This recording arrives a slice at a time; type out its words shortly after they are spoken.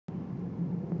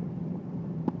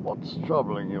What's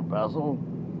troubling you, Basil?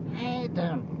 I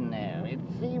don't know. It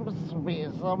seems to be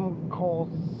some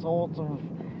sort of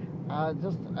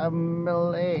just a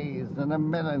malaise and a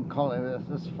melancholy that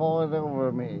has fallen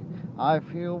over me. I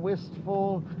feel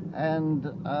wistful and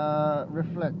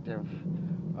reflective.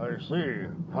 I see.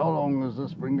 How long has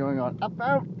this been going on?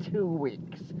 About 2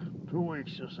 weeks. 2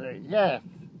 weeks, you say? Yes,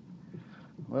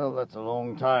 Well, that's a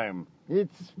long time. it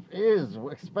is,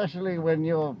 especially when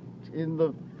you're in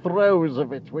the throes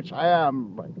of it, which I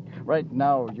am right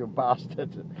now, you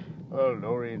bastard. Well,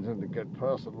 no reason to get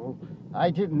personal.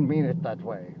 I didn't mean it that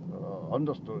way.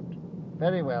 Understood.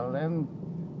 Very well, then.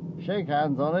 Shake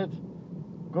hands on it.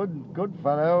 Good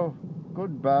fellow.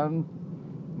 Good man.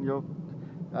 You.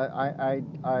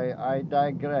 I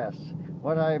digress.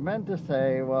 What I meant to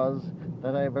say was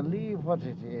that I believe what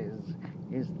it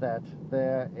is that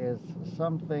there is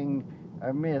something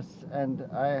amiss, and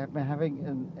I have been having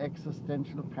an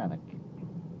existential panic.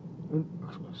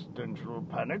 Existential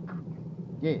panic?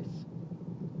 Yes.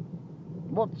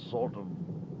 What sort of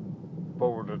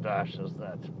boulder dash is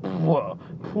that?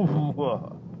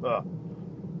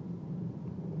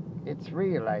 It's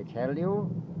real, I tell you.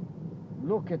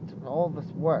 Look at all this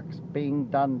works being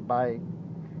done by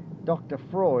Dr.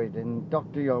 Freud and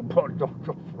Dr. Young.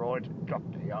 Dr. Freud and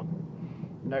Dr. Young.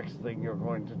 Next thing you're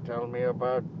going to tell me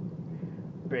about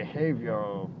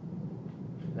behavioral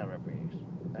therapies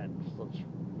and such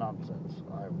nonsense.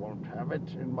 I won't have it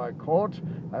in my court,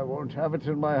 I won't have it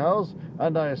in my house,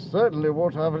 and I certainly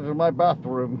won't have it in my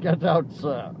bathroom. Get out,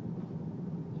 sir.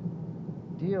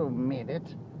 Do you mean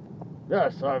it?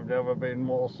 Yes, I've never been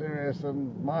more serious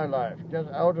in my life.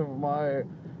 Get out of my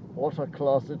water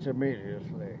closet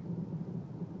immediately.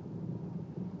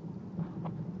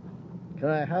 Can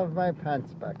I have my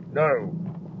pants back? No.